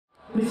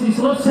This is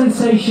Love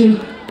Sensation.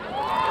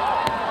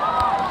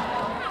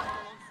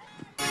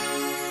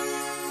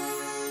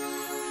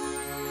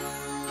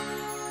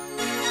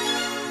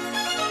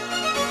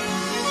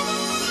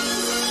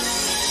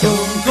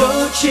 Don't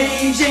go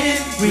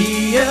changing,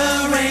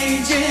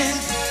 rearranging.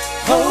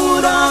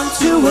 Hold on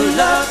to a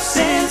love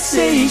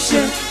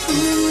sensation.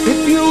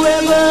 If you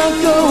ever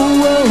go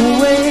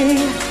away,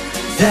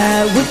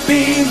 that would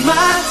be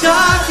my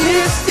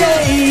darkest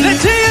day.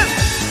 Let's hear it!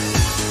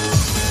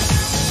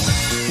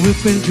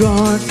 We've been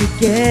drawn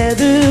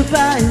together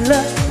by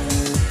love,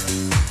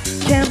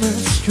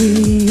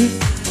 chemistry.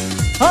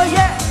 Oh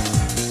yeah!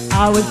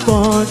 I was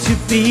born to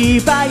be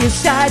by your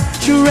side,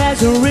 sure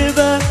as a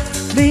river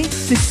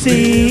meets the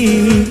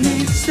sea.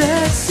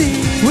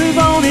 We've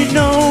only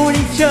known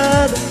each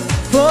other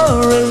for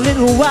a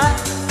little while,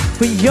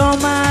 but you're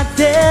my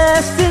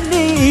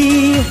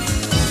destiny.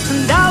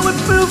 And I would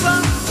move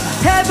on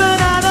heaven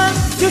and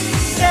earth just to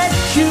set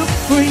you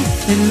free.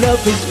 And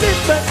love is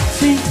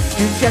liberty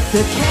and just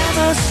the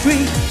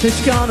chemistry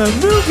that's gonna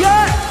move you.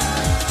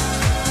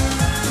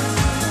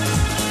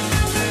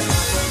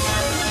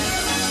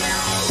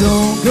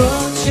 Don't go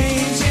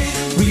changing,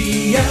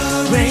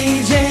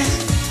 rearranging.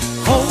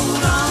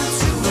 Hold on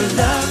to a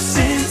love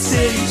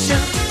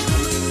sensation.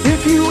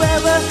 If you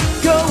ever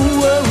go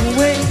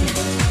away,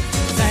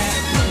 that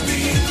will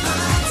be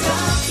my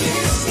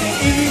darkest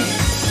day.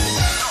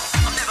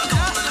 I'm never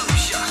gonna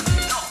lose you.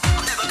 No,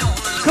 I'm never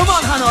gonna lose you. Come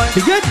on, Hanoi.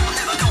 You good? I'm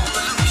never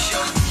gonna lose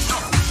you. No,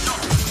 no.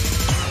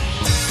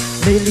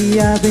 Lately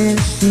I've been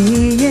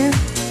seeing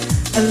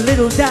a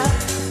little doubt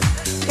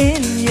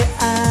in your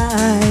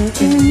eye,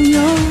 in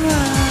your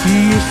eye. You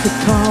used to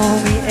call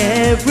me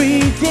every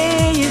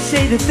day and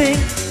say the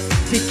things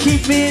to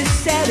keep me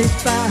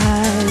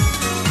satisfied.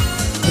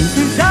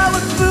 Cause I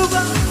would move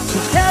on to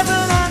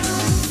heaven and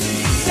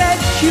set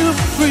you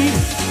free.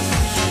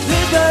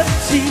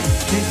 Liberty,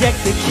 inject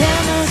the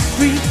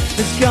chemistry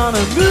that's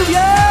gonna move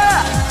ya.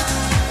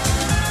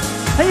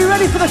 Are you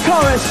ready for the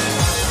chorus?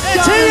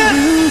 Let's hear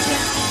it!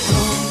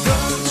 Don't go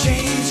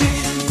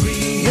changing,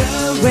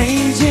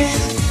 rearranging.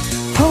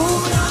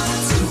 Hold on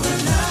to a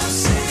love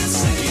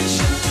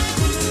sensation.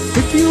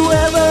 If you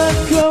ever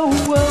go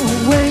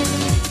away,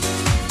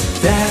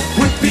 that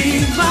would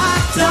be my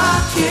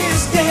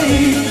darkest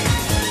day.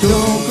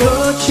 Don't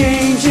go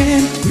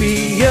changing,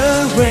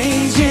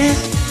 rearranging.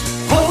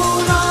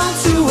 Hold on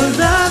to a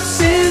love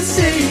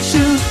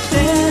sensation.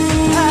 There's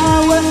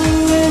power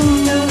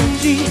in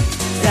energy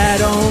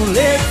that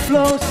only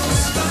flows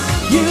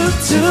you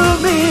to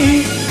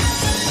me.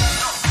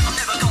 I'm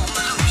never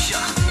gonna lose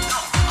ya. No,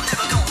 I'm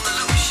never gonna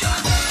lose ya.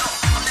 No,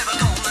 I'm never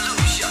gonna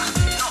lose ya.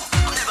 No,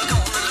 I'm never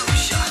gonna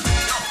lose ya.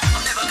 No,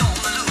 I'm never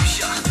gonna lose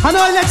ya.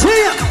 Hanoi, let's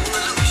hear it!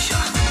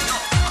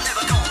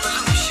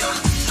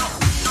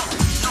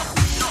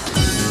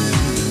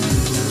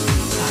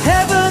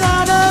 Heaven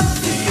on earth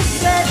to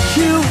set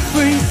you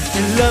free.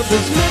 And love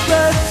is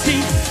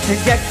liberty.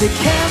 Inject the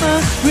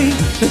chemistry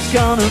that's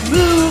gonna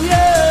move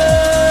you.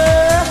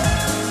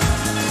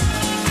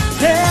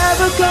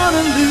 Never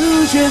gonna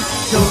lose you.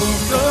 Don't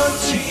go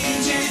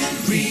changing,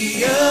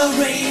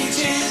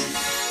 rearranging.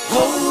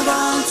 Hold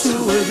on to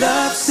a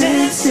love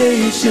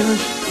sensation.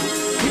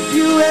 If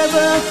you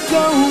ever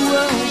go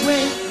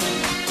away,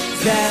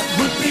 that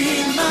would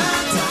be my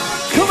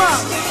darkest. Come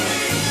on!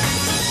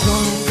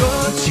 Don't go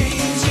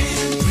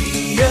changing,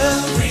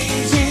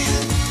 rearranging.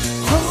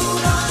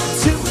 Hold on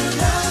to a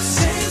love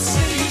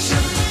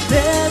sensation.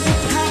 There's a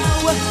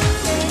power,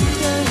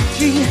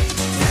 energy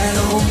that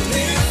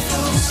only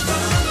flows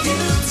from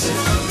you to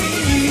me.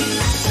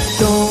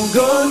 Don't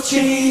go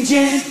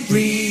changing,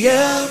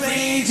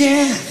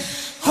 rearranging.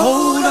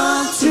 Hold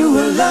on to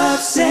a love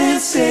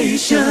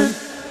sensation.